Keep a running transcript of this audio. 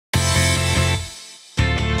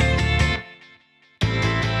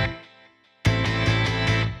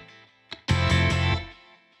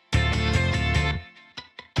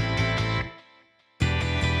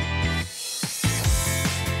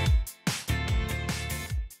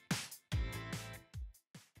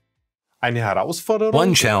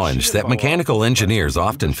One challenge that mechanical engineers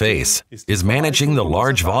often face is managing the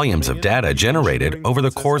large volumes of data generated over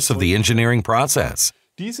the course of the engineering process.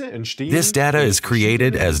 This data is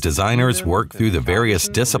created as designers work through the various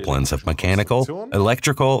disciplines of mechanical,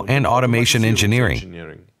 electrical, and automation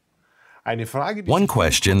engineering. One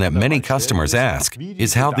question that many customers ask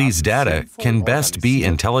is how these data can best be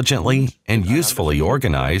intelligently and usefully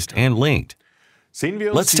organized and linked.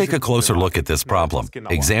 Let's take a closer look at this problem,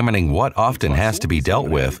 examining what often has to be dealt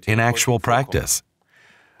with in actual practice.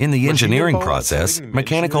 In the engineering process,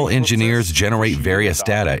 mechanical engineers generate various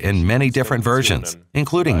data in many different versions,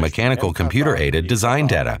 including mechanical computer-aided design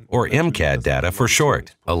data, or MCAD data for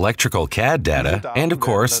short, electrical CAD data, and of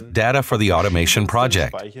course, data for the automation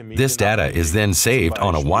project. This data is then saved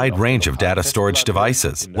on a wide range of data storage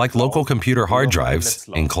devices, like local computer hard drives,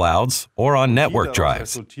 in clouds, or on network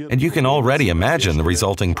drives. And you can already imagine the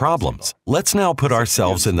resulting problems. Let's now put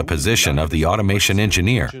ourselves in the position of the automation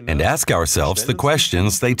engineer and ask ourselves the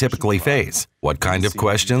questions they typically face. What kind of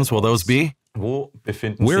questions will those be?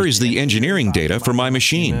 Where is the engineering data for my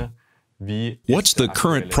machine? What's the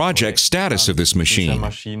current project status of this machine?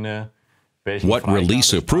 What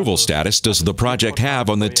release approval status does the project have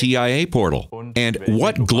on the TIA portal? And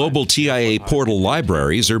what global TIA portal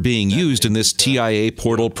libraries are being used in this TIA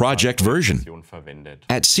portal project version?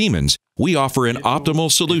 At Siemens, we offer an optimal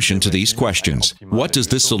solution to these questions. What does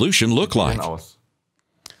this solution look like?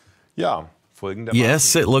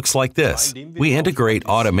 Yes, it looks like this. We integrate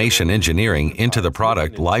automation engineering into the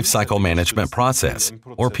product lifecycle management process,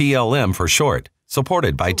 or PLM for short,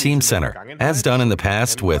 supported by Teamcenter. As done in the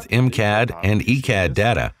past with MCAD and ECAD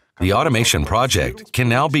data, the automation project can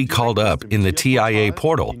now be called up in the TIA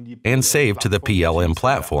portal and saved to the PLM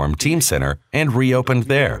Plattform Teamcenter and reopened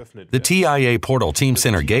there. The TIA Portal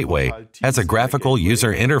Teamcenter Gateway has a graphical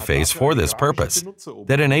user interface for this purpose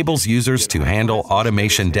that enables users to handle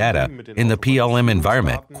automation data in the PLM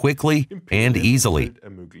environment quickly and easily.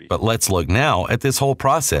 But let's look now at this whole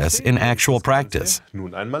process in actual practice.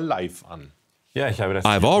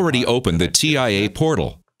 I've already opened the TIA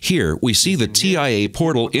portal. Here, we see the TIA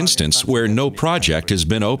portal instance where no project has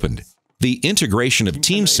been opened. The integration of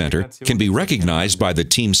Teamcenter can be recognized by the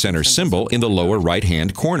Teamcenter symbol in the lower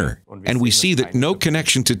right-hand corner, and we see that no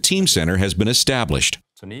connection to Teamcenter has been established.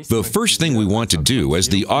 The first thing we want to do as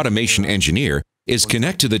the automation engineer is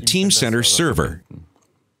connect to the Teamcenter server.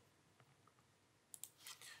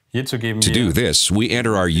 To do this, we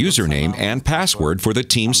enter our username and password for the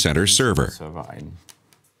Teamcenter server.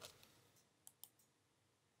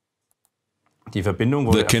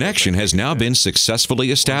 The connection has now been successfully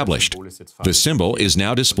established. The symbol is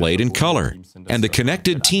now displayed in color, and the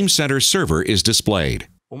connected Teamcenter server is displayed.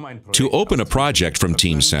 To open a project from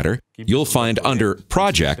Teamcenter, you'll find under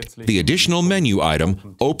Project the additional menu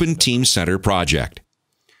item Open Teamcenter Project.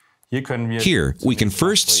 Here, we can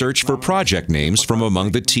first search for project names from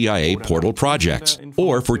among the TIA portal projects,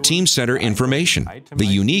 or for Teamcenter information, the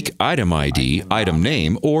unique item ID, item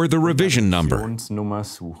name, or the revision number.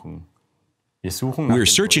 We're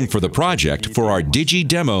searching for the project for our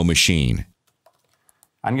DigiDemo machine.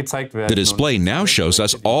 The display now shows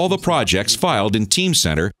us all the projects filed in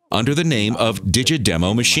Teamcenter under the name of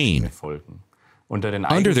DigiDemo machine.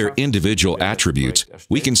 Under their individual attributes,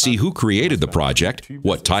 we can see who created the project,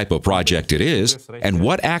 what type of project it is, and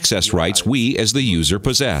what access rights we as the user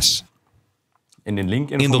possess. In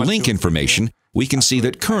the link information, we can see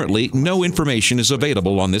that currently no information is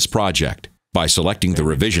available on this project. By selecting the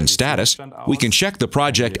revision status, we can check the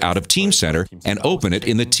project out of Teamcenter and open it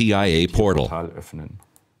in the TIA portal.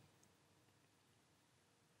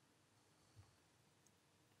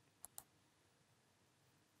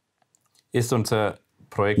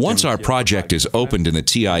 Once our project is opened in the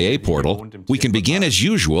TIA portal, we can begin as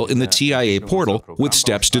usual in the TIA portal with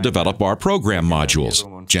steps to develop our program modules,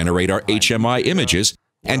 generate our HMI images,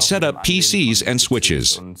 and set up PCs and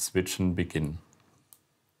switches.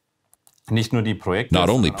 Not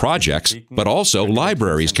only projects, but also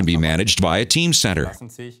libraries can be managed via Teamcenter.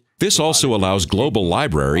 This also allows global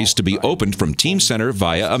libraries to be opened from Teamcenter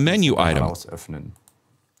via a menu item.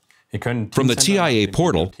 From the TIA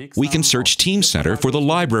portal, we can search Teamcenter for the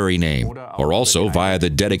library name, or also via the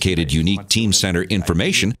dedicated unique Teamcenter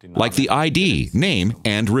information like the ID, name,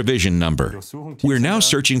 and revision number. We're now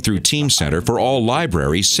searching through Teamcenter for all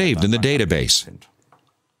libraries saved in the database.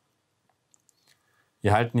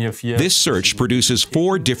 This search produces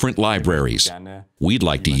 4 different libraries. We'd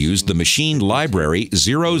like to use the machine library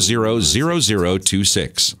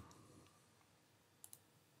 000026.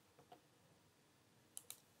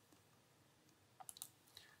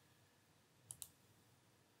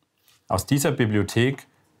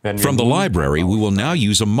 From the library, we will now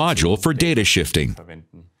use a module for data shifting.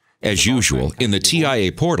 As usual, in the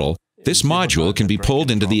TIA portal, this module can be pulled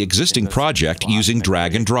into the existing project using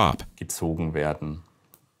drag and drop.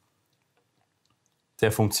 The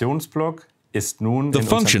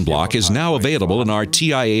function block is now available in our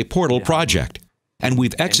TIA portal project, and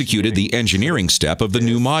we've executed the engineering step of the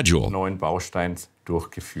new module.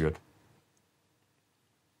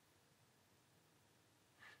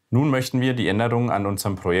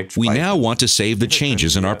 We now want to save the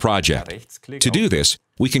changes in our project. To do this,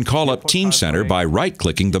 we can call up Teamcenter by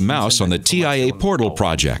right-clicking the mouse on the TIA Portal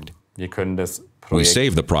project. We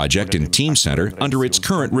save the project in Teamcenter under its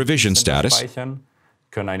current revision status,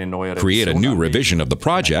 create a new revision of the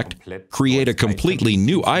project, create a completely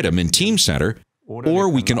new item in Teamcenter, or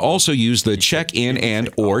we can also use the check-in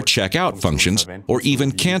and/or check-out functions, or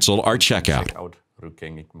even cancel our checkout.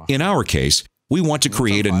 In our case, we want to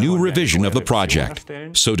create a new revision of the project.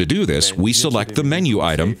 So to do this, we select the menu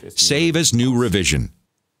item, Save as New Revision.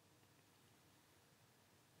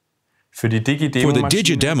 For the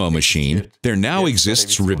DigiDemo machine, there now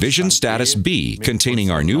exists Revision Status B containing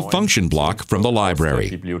our new function block from the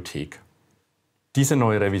library.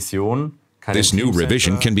 This new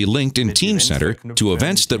revision can be linked in Teamcenter to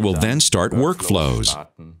events that will then start workflows.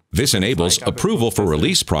 This enables approval for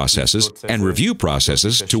release processes and review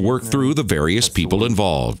processes to work through the various people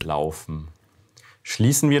involved.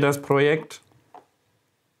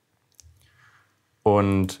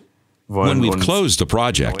 When we've closed the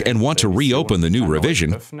project and want to reopen the new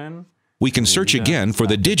revision, we can search again for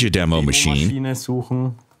the DigiDemo machine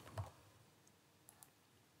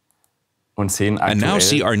and now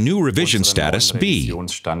see our new revision status B.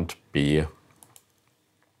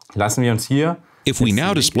 If we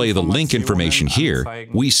now display the link information here,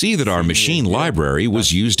 we see that our machine library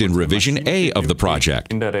was used in revision A of the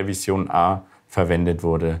project.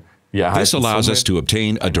 This allows us to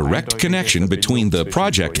obtain a direct connection between the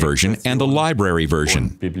project version and the library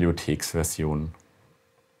version.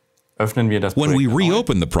 When we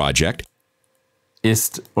reopen the project,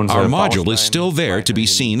 our module is still there to be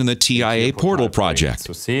seen in the TIA Portal project.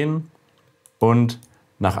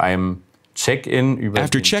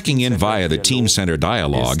 After checking in via the Teamcenter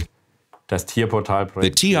dialog,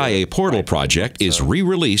 the TIA Portal project is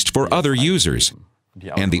re-released for other users,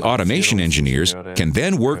 and the automation engineers can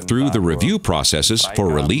then work through the review processes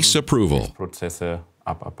for release approval.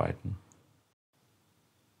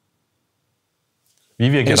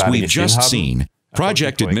 As we've just seen,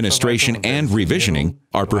 project administration and revisioning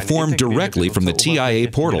are performed directly from the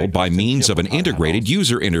TIA portal by means of an integrated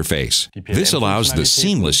user interface. This allows the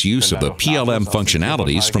seamless use of the PLM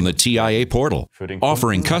functionalities from the TIA portal,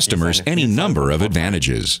 offering customers any number of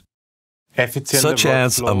advantages. Such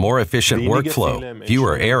as a more efficient workflow,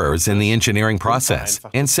 fewer errors in the engineering process,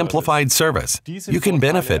 and simplified service. You can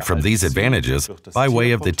benefit from these advantages by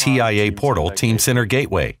way of the TIA Portal Teamcenter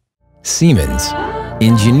Gateway. Siemens.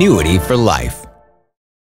 Ingenuity for life.